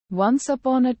Once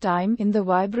upon a time in the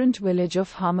vibrant village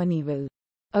of Harmonyville,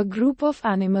 a group of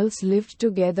animals lived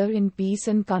together in peace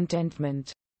and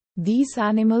contentment. These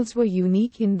animals were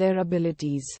unique in their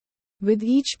abilities, with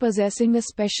each possessing a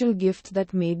special gift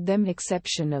that made them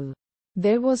exceptional.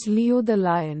 There was Leo the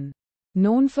lion,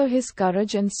 known for his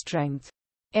courage and strength;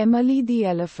 Emily the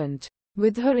elephant,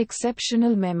 with her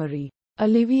exceptional memory;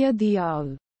 Olivia the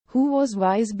owl, who was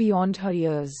wise beyond her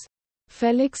years;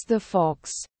 Felix the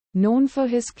fox, known for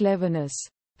his cleverness;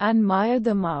 and Maya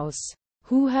the mouse,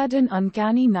 who had an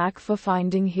uncanny knack for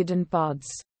finding hidden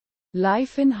paths.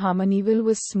 Life in Harmonyville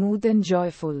was smooth and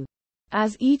joyful,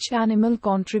 as each animal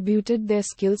contributed their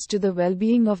skills to the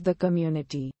well-being of the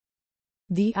community.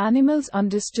 The animals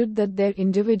understood that their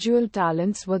individual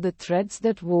talents were the threads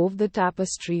that wove the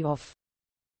tapestry of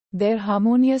their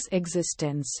harmonious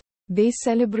existence. They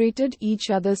celebrated each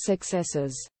other's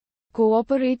successes,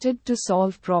 cooperated to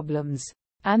solve problems,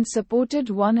 and supported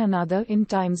one another in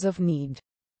times of need.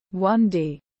 One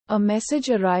day, a message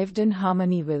arrived in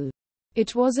Harmonyville.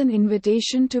 It was an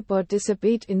invitation to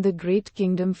participate in the Great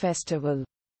Kingdom Festival,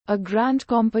 a grand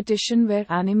competition where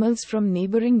animals from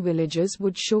neighboring villages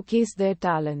would showcase their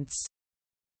talents.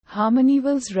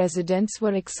 Harmonyville's residents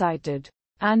were excited,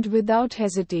 and without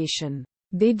hesitation,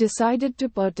 they decided to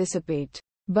participate.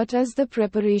 But as the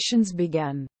preparations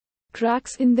began,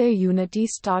 cracks in their unity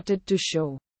started to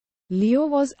show. Leo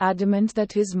was adamant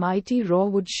that his mighty roar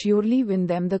would surely win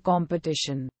them the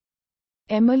competition.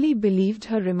 Emily believed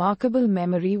her remarkable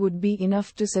memory would be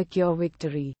enough to secure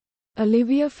victory.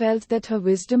 Olivia felt that her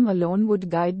wisdom alone would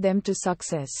guide them to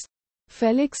success.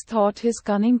 Felix thought his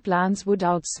cunning plans would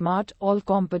outsmart all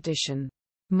competition.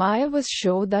 Maya was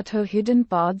sure that her hidden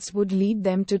paths would lead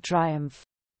them to triumph.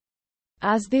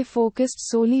 As they focused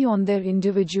solely on their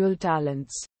individual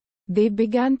talents, they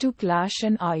began to clash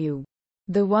and argue.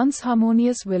 The once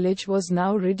harmonious village was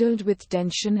now riddled with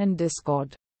tension and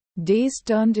discord. Days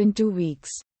turned into weeks,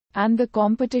 and the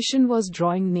competition was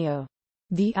drawing near.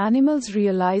 The animals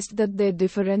realized that their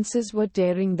differences were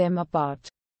tearing them apart.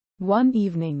 One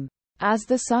evening, as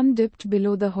the sun dipped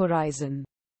below the horizon,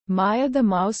 Maya the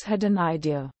mouse had an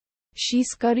idea. She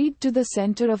scurried to the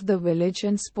center of the village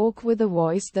and spoke with a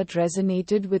voice that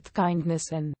resonated with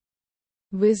kindness and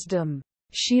wisdom.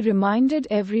 She reminded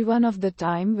everyone of the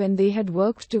time when they had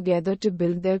worked together to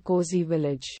build their cozy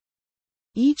village,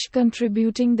 each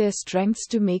contributing their strengths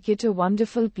to make it a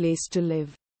wonderful place to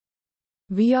live.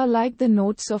 "We are like the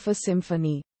notes of a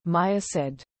symphony," Maya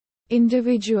said.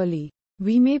 "Individually,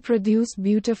 we may produce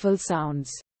beautiful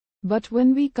sounds, but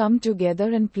when we come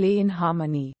together and play in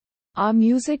harmony, our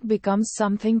music becomes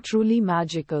something truly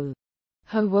magical."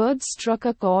 Her words struck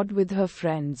a chord with her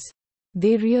friends.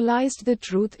 They realized the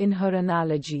truth in her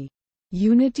analogy.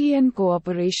 Unity and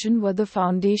cooperation were the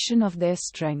foundation of their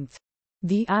strength.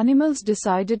 The animals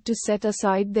decided to set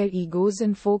aside their egos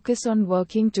and focus on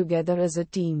working together as a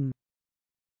team.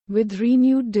 With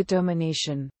renewed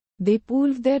determination, they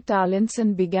pooled their talents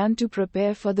and began to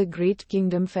prepare for the Great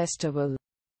Kingdom Festival.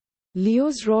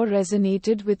 Leo's roar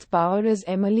resonated with power as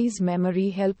Emily's memory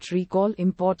helped recall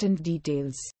important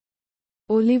details.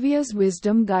 Olivia's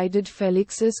wisdom guided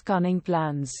Felix's cunning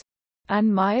plans,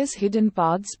 and Maya's hidden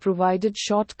paths provided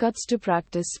shortcuts to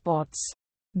practice spots.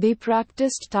 They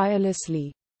practiced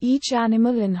tirelessly, each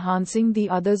animal enhancing the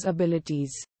other's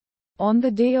abilities. On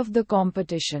the day of the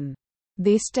competition,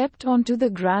 they stepped onto the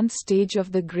grand stage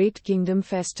of the Great Kingdom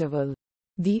Festival.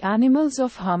 The animals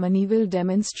of Harmonyville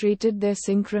demonstrated their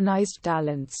synchronized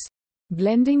talents,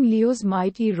 blending Leo's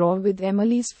mighty roar with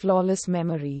Emily's flawless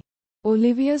memory,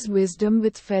 Olivia's wisdom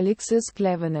with Felix's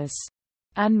cleverness,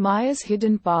 and Maya's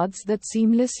hidden paths that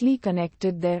seamlessly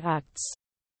connected their acts.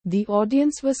 The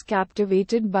audience was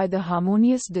captivated by the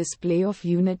harmonious display of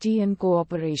unity and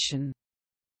cooperation.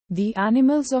 The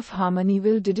animals of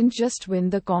Harmonyville didn't just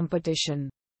win the competition,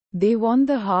 they won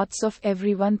the hearts of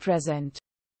everyone present.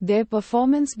 Their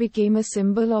performance became a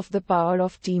symbol of the power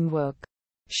of teamwork,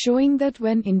 showing that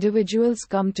when individuals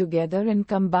come together and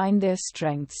combine their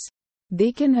strengths,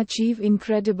 they can achieve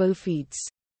incredible feats.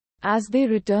 As they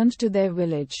returned to their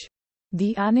village,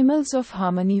 the animals of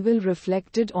Harmonyville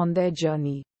reflected on their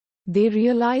journey. They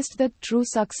realized that true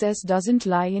success doesn't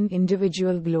lie in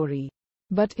individual glory,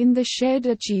 but in the shared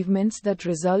achievements that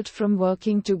result from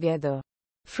working together.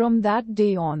 From that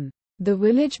day on, the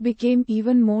village became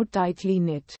even more tightly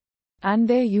knit, and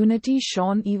their unity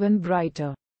shone even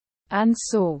brighter. And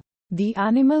so, the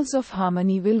animals of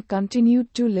Harmonyville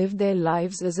continued to live their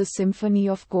lives as a symphony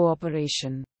of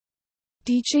cooperation,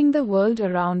 teaching the world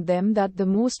around them that the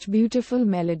most beautiful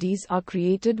melodies are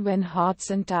created when hearts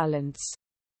and talents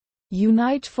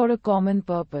unite for a common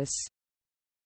purpose.